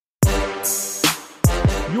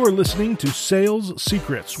You're listening to Sales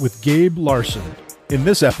Secrets with Gabe Larson. In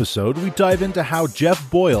this episode, we dive into how Jeff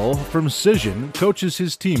Boyle from Cision coaches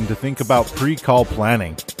his team to think about pre-call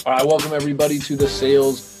planning. All right, welcome everybody to the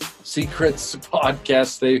Sales Secrets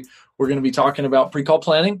podcast. We're going to be talking about pre-call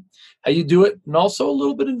planning, how you do it, and also a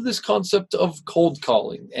little bit into this concept of cold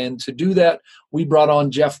calling. And to do that, we brought on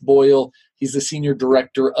Jeff Boyle. He's the Senior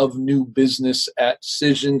Director of New Business at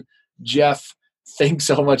Cision. Jeff, thanks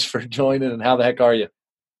so much for joining, and how the heck are you?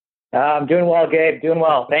 I'm doing well, Gabe. Doing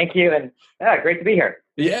well. Thank you. And great to be here.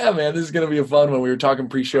 Yeah, man, this is going to be a fun one. We were talking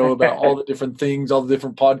pre-show about all the different things, all the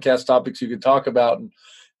different podcast topics you could talk about. And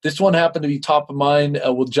this one happened to be top of mind.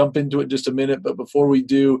 We'll jump into it in just a minute. But before we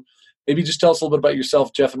do, maybe just tell us a little bit about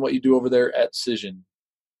yourself, Jeff, and what you do over there at Cision.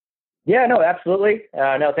 Yeah, no, absolutely.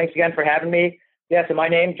 Thanks again for having me. Yeah, so my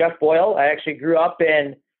name, Jeff Boyle. I actually grew up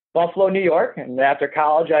in Buffalo, New York. And after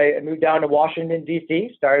college, I moved down to Washington,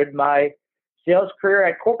 D.C., started my sales career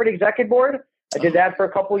at Corporate Executive Board. I did that for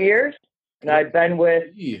a couple of years, and I've been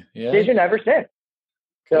with Cision ever since.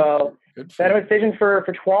 So been with Cision for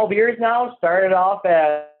 12 years now. Started off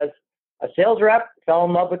as a sales rep, fell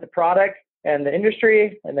in love with the product and the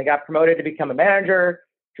industry, and then got promoted to become a manager,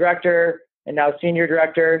 director, and now senior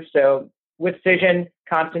director. So with Cision,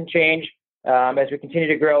 constant change as we continue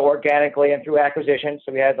to grow organically and through acquisitions.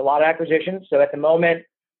 So we had a lot of acquisitions. So at the moment,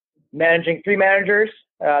 managing 3 managers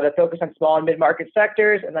that focus on small and mid-market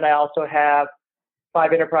sectors. And then I also have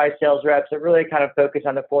 5 enterprise sales reps that really kind of focus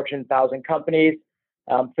on the Fortune 1000 companies.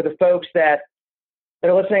 For the folks that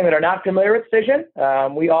are listening that are not familiar with Cision,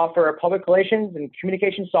 we offer public relations and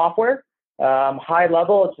communication software. High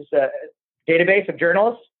level, it's just a database of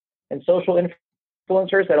journalists and social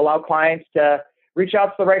influencers that allow clients to reach out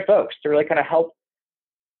to the right folks to really kind of help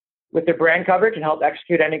with their brand coverage and help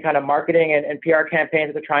execute any kind of marketing and PR campaigns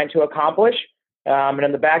that they're trying to accomplish. And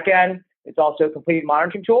on the back end, it's also a complete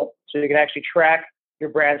monitoring tool. So you can actually track your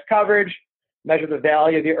brand's coverage, measure the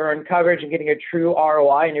value of your earned coverage, and getting a true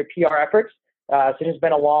ROI in your PR efforts. So it's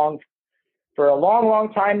been for a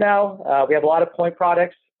long time now. We have a lot of point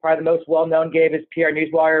products. Probably the most well-known, Gabe, is PR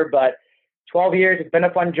Newswire, but 12 years, it's been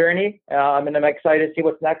a fun journey. And I'm excited to see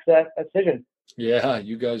what's next at Cision. Yeah,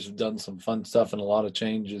 you guys have done some fun stuff and a lot of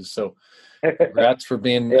changes. So congrats for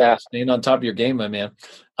being staying on top of your game, my man.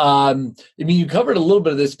 You covered a little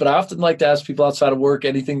bit of this, but I often like to ask people outside of work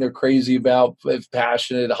anything they're crazy about, if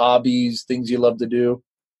passionate, hobbies, things you love to do.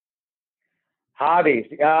 Hobbies.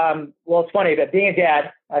 Well, it's funny that being a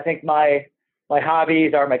dad, I think my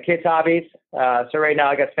hobbies are my kids' hobbies. So right now,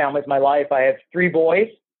 I guess family's my life. I have 3 boys,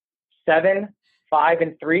 7, 5,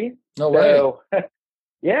 and 3. No way.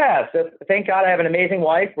 Yeah, so thank God I have an amazing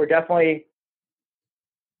wife. We're definitely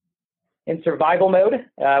in survival mode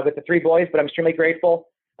with the 3 boys, but I'm extremely grateful.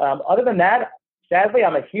 Other than that, sadly,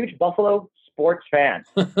 I'm a huge Buffalo sports fan.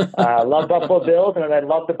 Love Buffalo Bills, and I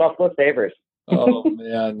love the Buffalo Sabres. Oh,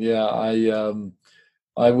 man, yeah.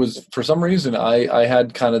 I was, for some reason, I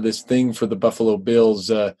had kind of this thing for the Buffalo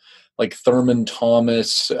Bills, like Thurman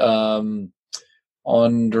Thomas,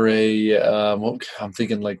 Andre, I'm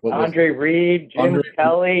thinking like what Andre Reed, Jim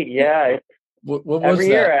Kelly, yeah. What was every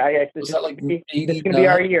that? Year, was that like 80? It's gonna be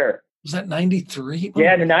our year. Was that 93?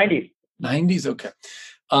 Yeah, in the 90s. 90s, okay.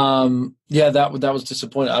 That was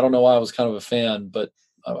disappointing. I don't know why I was kind of a fan, but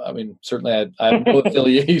I mean, certainly I have no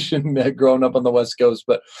affiliation growing up on the West Coast,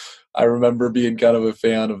 but I remember being kind of a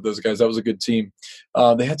fan of those guys. That was a good team.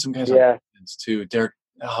 They had some guys on defense too. Derek.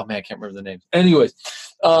 Oh man, I can't remember the names. Anyways,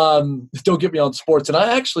 don't get me on sports. And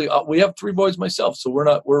I actually, we have 3 boys myself, so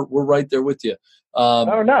we're right there with you.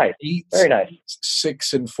 Oh, nice. 8, very nice.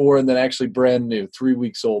 6, and 4, and then actually brand new, 3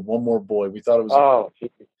 weeks old. 1 more boy. We thought it was.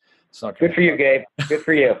 It's not good for you, Gabe. Good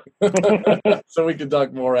for you. So we can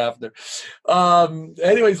talk more after.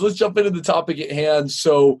 Anyways, let's jump into the topic at hand.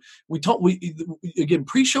 So again,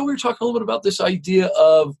 pre-show, we were talking a little bit about this idea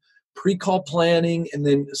of pre-call planning, and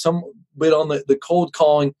then some bit on the cold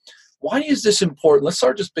calling. Why is this important? Let's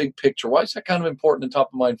start just big picture. Why is that kind of important and top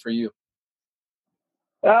of mind for you?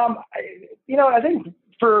 I think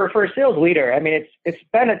for a sales leader, I mean, it's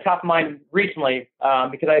been a top of mind recently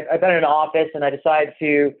because I've been in an office and I decided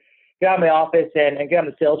to get out of my office and get on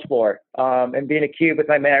the sales floor and be in a cube with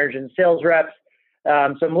my managers and sales reps. So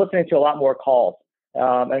I'm listening to a lot more calls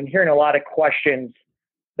and hearing a lot of questions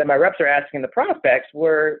that my reps are asking the prospects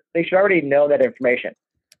where they should already know that information.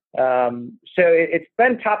 So it's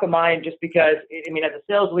been top of mind just because, I mean, as a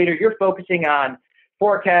sales leader, you're focusing on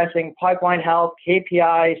forecasting, pipeline health,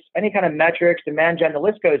 KPIs, any kind of metrics, demand gen, the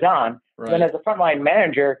list goes on. Right. And then as a frontline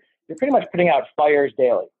manager, you're pretty much putting out fires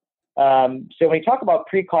daily. So when you talk about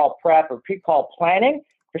pre-call prep or pre-call planning,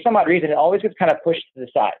 for some odd reason, it always gets kind of pushed to the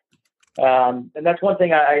side. And that's one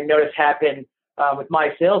thing I noticed happen with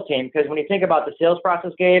my sales team, because when you think about the sales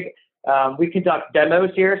process, Gabe, we conduct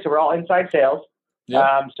demos here, so we're all inside sales.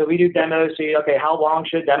 Yep. So we do demos. So, okay, how long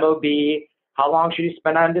should a demo be? How long should you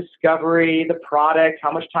spend on discovery, the product?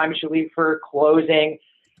 How much time you should leave for closing?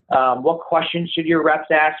 What questions should your reps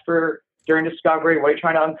ask for during discovery? What are you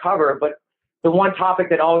trying to uncover? But the one topic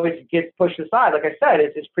that always gets pushed aside, like I said,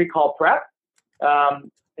 is pre-call prep.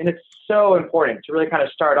 And it's so important to really kind of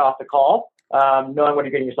start off the call, knowing what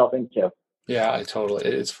you're getting yourself into. Yeah,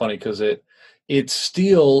 it's funny because it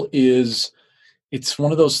still is, it's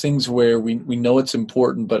one of those things where we know it's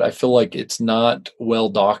important, but I feel like it's not well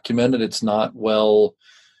documented. It's not well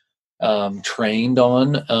trained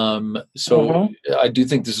on. So I do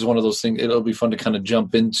think this is one of those things. It'll be fun to kind of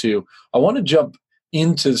jump into. I want to jump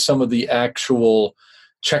into some of the actual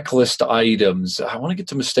checklist items. I want to get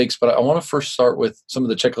to mistakes, but I want to first start with some of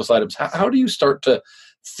the checklist items. How do you start to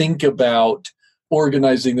think about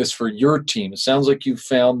organizing this for your team? It sounds like you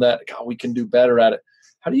found that we can do better at it.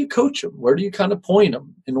 How do you coach them? Where do you kind of point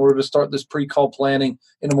them in order to start this pre-call planning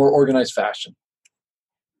in a more organized fashion?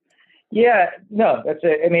 Yeah, no, that's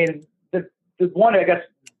it. I mean, the one, I guess,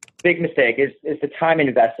 big mistake is the time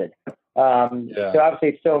invested. So obviously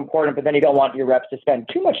it's so important, but then you don't want your reps to spend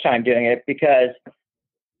too much time doing it because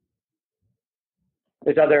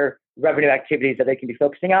there's other revenue activities that they can be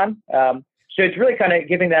focusing on. So it's really kind of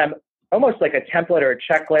giving them almost like a template or a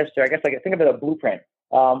checklist, or I guess like think of it as a blueprint.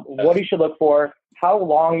 What you should look for, how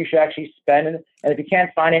long you should actually spend, and if you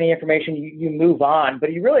can't find any information, you move on.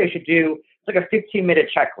 But you really should do, it's like a 15-minute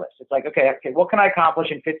checklist. It's like, okay, what can I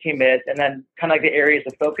accomplish in 15 minutes, and then kind of like the areas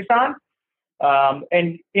to focus on.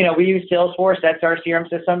 And we use Salesforce. That's our CRM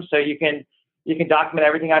system, so you can document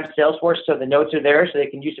everything on Salesforce, so the notes are there, so they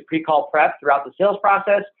can use a pre-call prep throughout the sales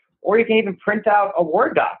process, or you can even print out a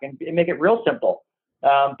Word doc and make it real simple.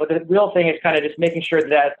 But the real thing is kind of just making sure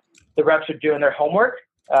that the reps are doing their homework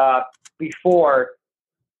before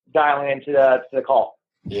dialing into the call.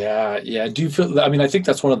 Yeah. Do you feel? I mean, I think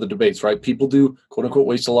that's one of the debates, right? People do quote unquote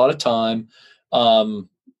waste a lot of time.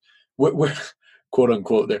 Where quote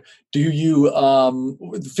unquote there. Do you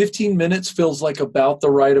 15 minutes feels like about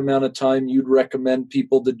the right amount of time you'd recommend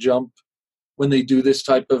people to jump when they do this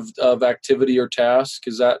type of activity or task?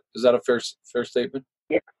 Is that a fair statement?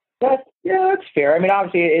 Yeah. That's fair. I mean,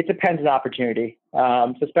 obviously, it depends on the opportunity.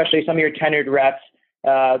 So especially some of your tenured reps,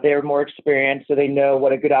 they're more experienced, so they know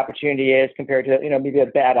what a good opportunity is compared to maybe a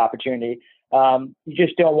bad opportunity. You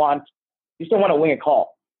just don't want to wing a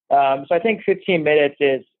call. So I think 15 minutes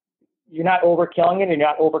is, you're not overkilling it, you're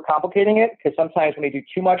not overcomplicating it, because sometimes when you do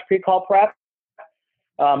too much pre-call prep,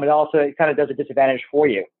 it kind of does a disadvantage for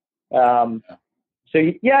you. So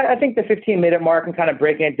yeah, I think the 15-minute mark and kind of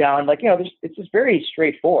breaking it down, it's just very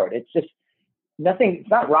straightforward. It's just nothing. It's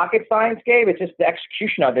not rocket science, Gabe. It's just the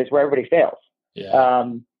execution of it is where everybody fails. Yeah.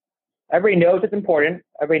 Everybody knows it's important.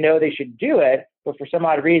 Everybody knows they should do it, but for some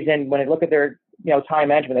odd reason, when they look at their time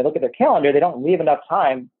management, they look at their calendar, they don't leave enough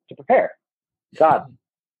time to prepare. God.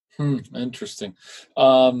 Interesting.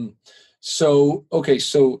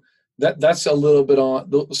 So that's a little bit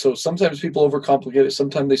on. So sometimes people overcomplicate it.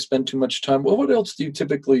 Sometimes they spend too much time. Well, what else do you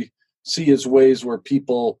typically see as ways where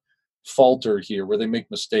people falter here, where they make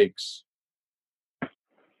mistakes?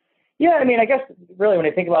 Yeah, I mean, I guess really when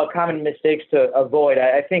I think about common mistakes to avoid,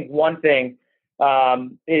 I think one thing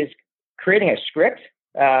is creating a script,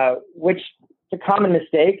 which is a common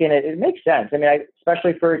mistake, and it makes sense. I mean,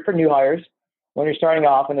 especially for new hires, when you're starting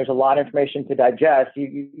off and there's a lot of information to digest,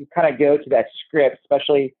 you kind of go to that script,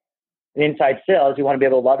 especially in inside sales. You want to be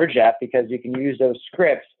able to leverage that because you can use those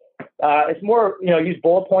scripts. It's more, use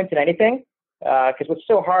bullet points than anything, because what's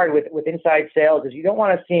so hard with inside sales is you don't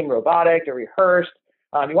want to seem robotic or rehearsed.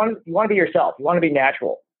 You want to be yourself. You want to be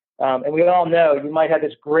natural. And we all know you might have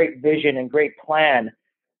this great vision and great plan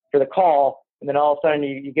for the call, and then all of a sudden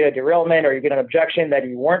you get a derailment or you get an objection that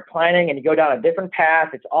you weren't planning, and you go down a different path.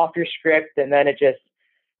 It's off your script, and then it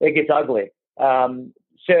gets ugly.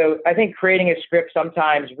 So I think creating a script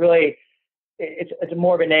sometimes really it's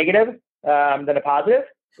more of a negative than a positive.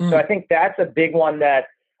 So I think that's a big one that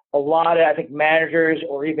a lot of managers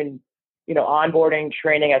or even onboarding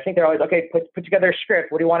training, I think they're always, okay, put together a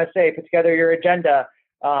script. What do you want to say? Put together your agenda.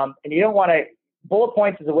 And you don't want to, bullet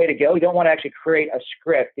points is the way to go. You don't want to actually create a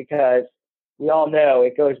script because we all know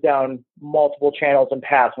it goes down multiple channels and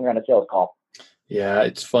paths when you're on a sales call. Yeah,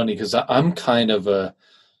 it's funny because I'm kind of a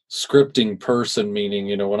scripting person,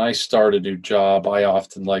 meaning, when I start a new job, I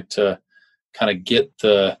often like to kind of get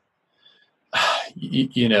the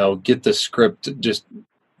script, just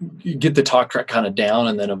get the talk track kind of down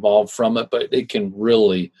and then evolve from it, but it can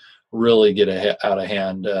really, really get out of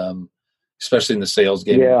hand especially in the sales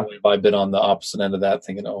game. Yeah. I've been on the opposite end of that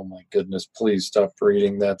thinking, oh my goodness, please stop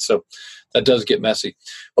reading that. So that does get messy.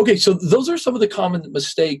 Okay. So those are some of the common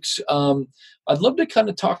mistakes. I'd love to kind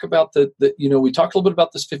of talk about we talked a little bit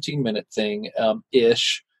about this 15-minute thing,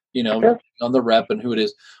 ish, Sure. on the rep and who it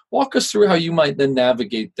is. Walk us through how you might then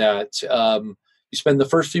navigate that. You spend the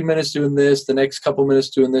first few minutes doing this, the next couple minutes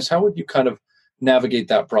doing this. How would you kind of navigate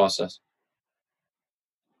that process?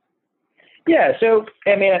 Yeah. So,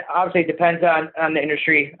 I mean, obviously it depends on the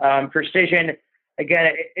industry. For Cision,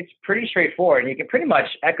 again, it's pretty straightforward. And you can pretty much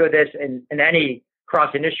echo this in any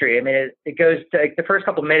cross industry. I mean, it goes to like, the first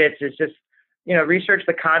couple of minutes is just, research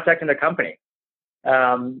the contact in the company,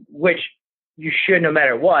 which you should no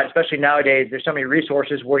matter what, especially nowadays. There's so many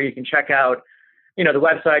resources where you can check out, the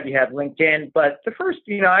website, you have LinkedIn. But the first,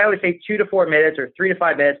 I always say 2 to 4 minutes or 3 to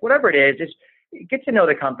 5 minutes, whatever it is get to know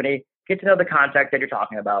the company. Get to know the contact that you're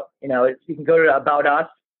talking about. You can go to About Us.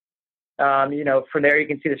 From there you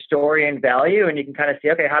can see the story and value, and you can kind of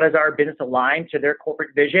see, okay, how does our business align to their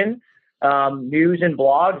corporate vision? News and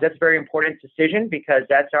blogs, that's very important to Cision because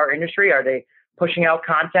that's our industry. Are they pushing out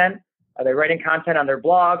content? Are they writing content on their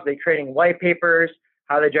blogs? Are they creating white papers?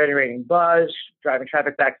 How are they generating buzz, driving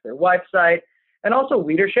traffic back to their website? And also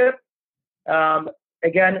leadership.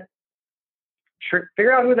 Again,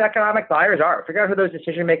 figure out who the economic buyers are. Figure out who those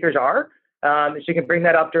decision makers are. So you can bring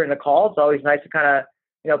that up during the call. It's always nice to kind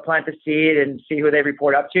of, plant the seed and see who they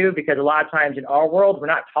report up to, because a lot of times in our world, we're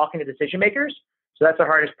not talking to decision makers. So that's the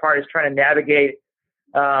hardest part, is trying to navigate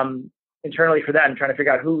internally for them, trying to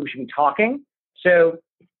figure out who should be talking. So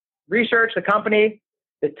research the company,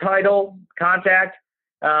 the title, contact.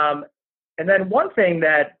 And then one thing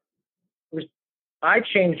that I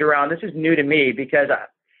changed around, this is new to me because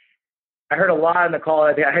I heard a lot on the call.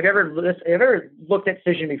 Have you ever looked at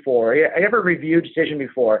Cision before? Have you ever reviewed Cision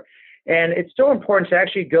before? And it's so important to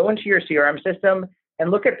actually go into your CRM system and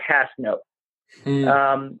look at past notes.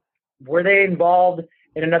 Were they involved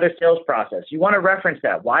in another sales process? You want to reference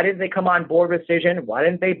that. Why didn't they come on board with Cision? Why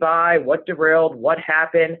didn't they buy? What derailed? What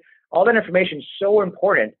happened? All that information is so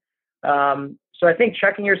important. So I think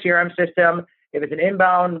checking your CRM system, if it's an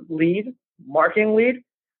inbound lead, marketing lead,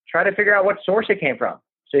 try to figure out what source it came from,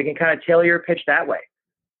 so you can kind of tailor your pitch that way.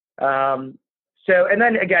 And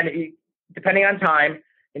then again, depending on time,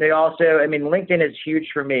 LinkedIn is huge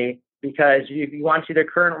for me because you want to see their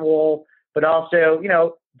current role, but also,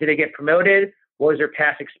 did they get promoted? What was their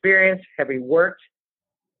past experience? Have we worked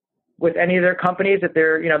with any of their companies at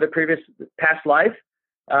their previous past life?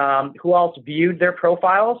 Who else viewed their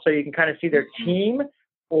profile? So you can kind of see their team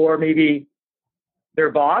or maybe their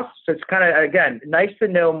boss. So it's kind of, again, nice to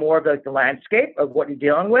know more of the landscape of what you're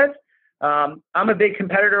dealing with. I'm a big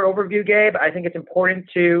competitor overview, Gabe. I think it's important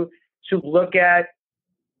to look at,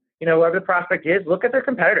 whoever the prospect is, look at their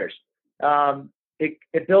competitors.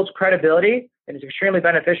 It builds credibility, and it's extremely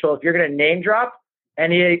beneficial if you're going to name drop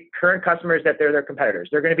any current customers that they're their competitors.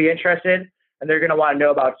 They're going to be interested, and they're going to want to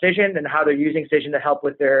know about Cision and how they're using Cision to help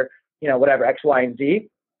with their, whatever, X, Y, and Z.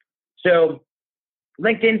 So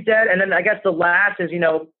LinkedIn's dead. And then I guess the last is,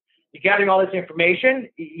 you're gathering all this information,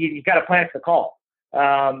 you've got to plan for the call.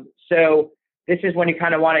 So this is when you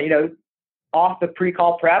kind of want to, off the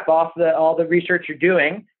pre-call prep, off all the research you're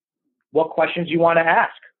doing, what questions you want to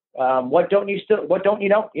ask. What don't you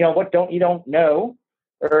don't know,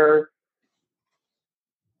 or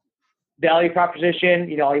value proposition,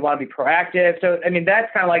 you want to be proactive. So,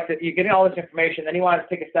 that's kind of like you're getting all this information, then you want to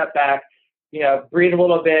take a step back, breathe a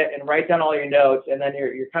little bit and write down all your notes, and then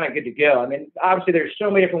you're kind of good to go. Obviously there's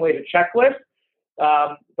so many different ways to checklist,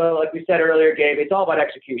 but like we said earlier, Gabe, it's all about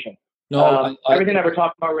execution. No, everything that we're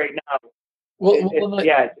talking about right now.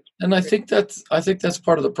 I think that's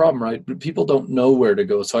part of the problem, right? People don't know where to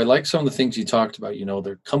go. So I like some of the things you talked about,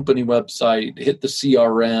 their company website, hit the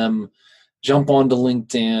CRM, jump onto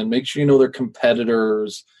LinkedIn, make sure you know their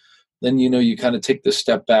competitors. Then, you kind of take this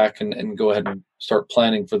step back and go ahead and start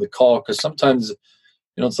planning for the call. Because sometimes,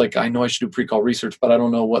 it's like, I know I should do pre-call research, but I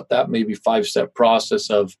don't know what that maybe 5-step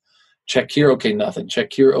process of check here, okay, nothing.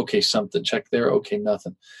 Check here, okay, something. Check there, okay,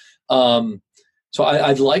 nothing. So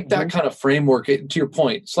I like that kind of framework. To your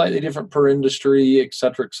point, slightly different per industry, et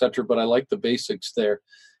cetera, but I like the basics there.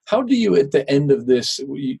 How do you, at the end of this,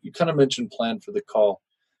 you kind of mentioned plan for the call.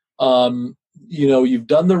 You've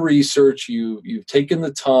done the research, you've taken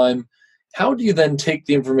the time. How do you then take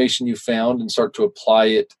the information you found and start to apply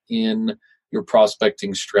it in your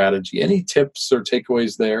prospecting strategy? Any tips or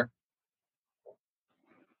takeaways there?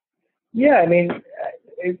 Yeah,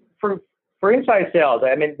 for inside sales,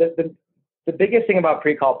 the biggest thing about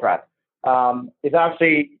pre-call prep is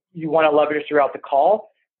obviously you want to leverage throughout the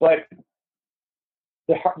call, but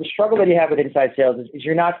the struggle that you have with inside sales is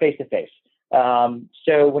you're not face to face.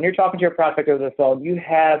 So when you're talking to your prospect over the phone, you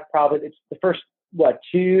have probably, it's the first,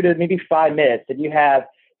 2 to maybe 5 minutes that you have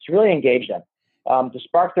to really engage them, to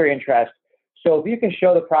spark their interest. So if you can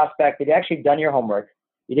show the prospect that you actually done your homework,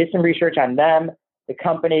 you did some research on them, the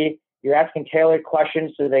company, you're asking tailored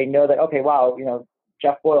questions so they know that, okay, wow,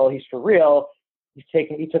 Jeff Boyle, he's for real.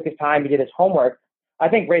 He took his time, he did his homework. I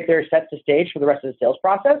think right there sets the stage for the rest of the sales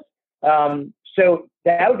process. So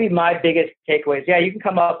that would be my biggest takeaways. Yeah, you can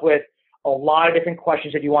come up with a lot of different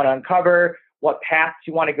questions that you want to uncover, what paths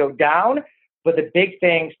you want to go down. But the big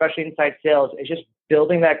thing, especially inside sales, is just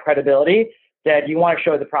building that credibility that you want to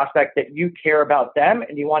show the prospect that you care about them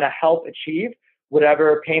and you want to help achieve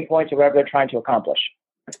whatever pain points or whatever they're trying to accomplish.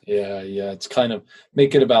 Yeah. It's kind of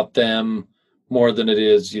make it about them more than it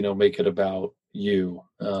is, make it about you.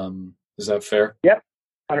 Is that fair? Yep,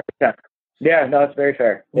 100%. Yeah, no, it's very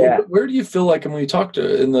fair. Yeah. Where do you feel like, and we talked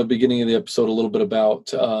in the beginning of the episode a little bit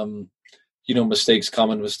about,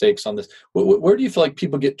 common mistakes on this. Where do you feel like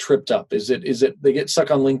people get tripped up? Is it they get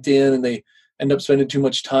stuck on LinkedIn and they end up spending too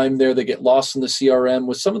much time there? They get lost in the CRM.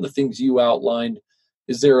 With some of the things you outlined,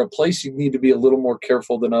 is there a place you need to be a little more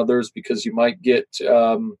careful than others because you might get,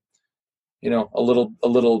 a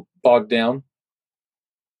little bogged down?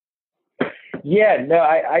 Yeah, no,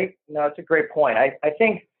 it's a great point. I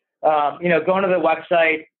think, going to the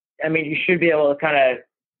website, you should be able to kind of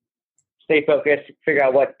stay focused, figure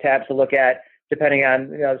out what tabs to look at, depending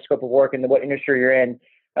on, the scope of work and what industry you're in.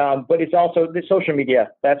 But it's also the social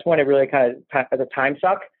media. That's when it really kind of has a time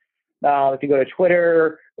suck. If you go to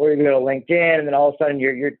Twitter or you go to LinkedIn, and then all of a sudden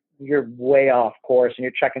you're way off course and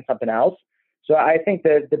you're checking something else. So I think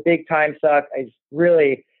the big time suck is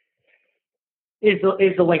really is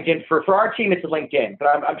the LinkedIn. For our team, it's the LinkedIn, but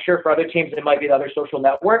I'm sure for other teams it might be the other social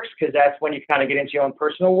networks, because that's when you kind of get into your own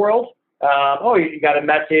personal world. You got a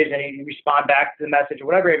message and you respond back to the message or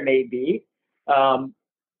whatever it may be. And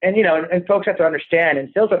folks have to understand, and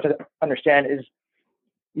sales have to understand, is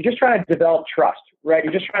you're just trying to develop trust, right?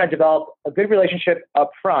 You're just trying to develop a good relationship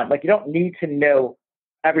up front. Like, you don't need to know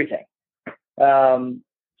everything.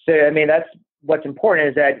 That's what's important,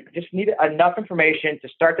 is that you just need enough information to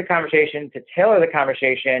start the conversation, to tailor the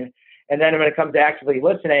conversation. And then when it comes to actively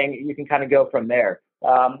listening, you can kind of go from there.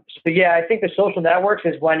 I think the social networks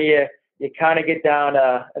is when you kind of get down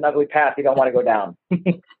an ugly path you don't want to go down.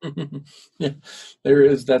 Yeah, there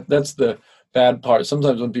is that. That's the bad part.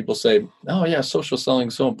 Sometimes when people say, "Oh yeah, social selling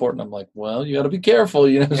is so important," I'm like, "Well, you got to be careful."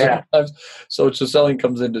 Yeah. Sometimes social selling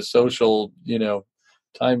comes into social,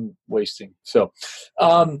 time wasting. So,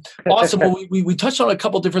 awesome. Well, we touched on a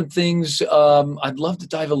couple different things. I'd love to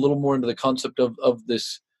dive a little more into the concept of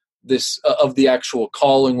this of the actual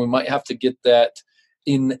calling. We might have to get that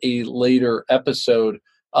in a later episode.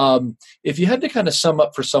 If you had to kind of sum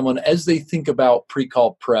up for someone as they think about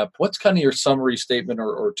pre-call prep, what's kind of your summary statement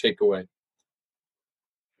or takeaway?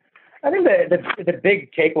 I think the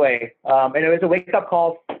big takeaway, and it was a wake-up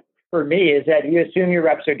call for me, is that you assume your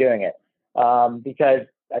reps are doing it, because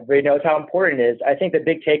everybody knows how important it is. I think the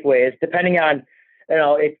big takeaway is, depending on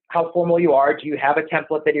how formal you are, do you have a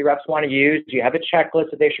template that your reps want to use? Do you have a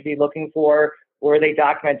checklist that they should be looking for? Or are they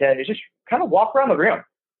documented? It's just kind of walk around the room.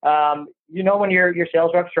 When your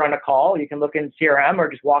sales reps are on a call, you can look in CRM or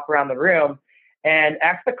just walk around the room and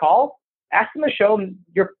ask them to show them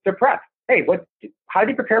their prep. Hey, how do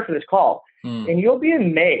you prepare for this call? And you'll be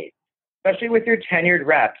amazed, especially with your tenured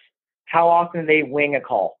reps, how often they wing a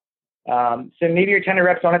call. So maybe your tenured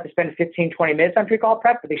reps don't have to spend 15, 20 minutes on pre-call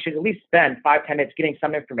prep, but they should at least spend 5, 10 minutes getting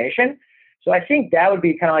some information. So I think that would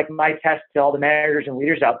be kind of like my test to all the managers and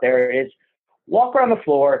leaders out there, is walk around the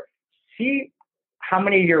floor, see how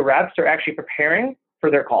many of your reps are actually preparing for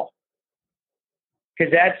their call.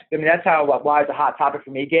 Because that's why it's a hot topic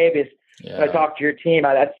for me, Gabe, is when I talk to your team,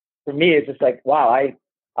 that's, for me, it's just like, wow,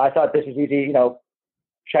 I thought this was easy,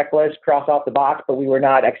 checklist, cross off the box, but we were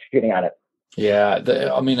not executing on it. Yeah.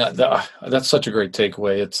 That's such a great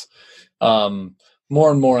takeaway. It's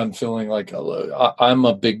more and more I'm feeling like I'm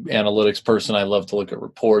a big analytics person. I love to look at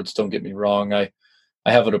reports. Don't get me wrong. I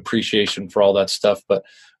have an appreciation for all that stuff, but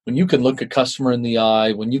when you can look a customer in the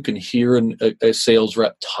eye, when you can hear a sales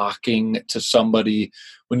rep talking to somebody,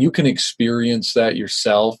 when you can experience that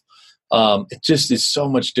yourself, it just is so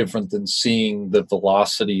much different than seeing the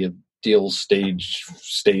velocity of deals stage.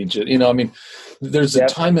 There's a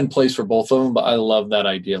time and place for both of them, but I love that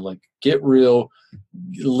idea. Like, get real,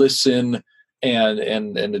 listen, and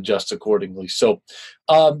adjust accordingly. So,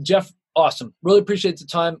 Jeff, awesome. Really appreciate the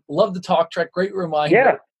time. Love the talk track. Great reminder.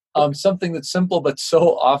 Yeah. Something that's simple but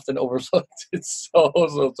so often overlooked. It's so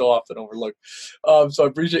often overlooked. So I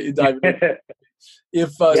appreciate you diving in.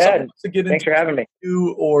 If someone wants to get thanks for having me.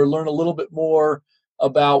 you or learn a little bit more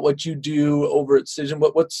about what you do over at Cision,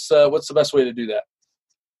 what's the best way to do that?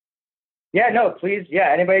 Yeah, no, please. Yeah,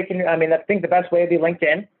 anybody can. I mean, I think the best way would be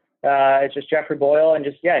LinkedIn. It's just Jeffrey Boyle, and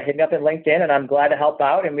just hit me up in LinkedIn, and I'm glad to help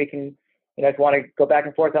out. And we can, if you want to go back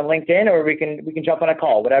and forth on LinkedIn, or we can jump on a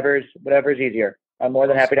call, whatever's easier. I'm more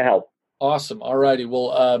than happy to help. Awesome. All righty.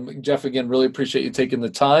 Well, Jeff, again, really appreciate you taking the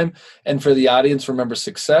time. And for the audience, remember,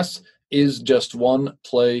 success is just one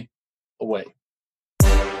play away.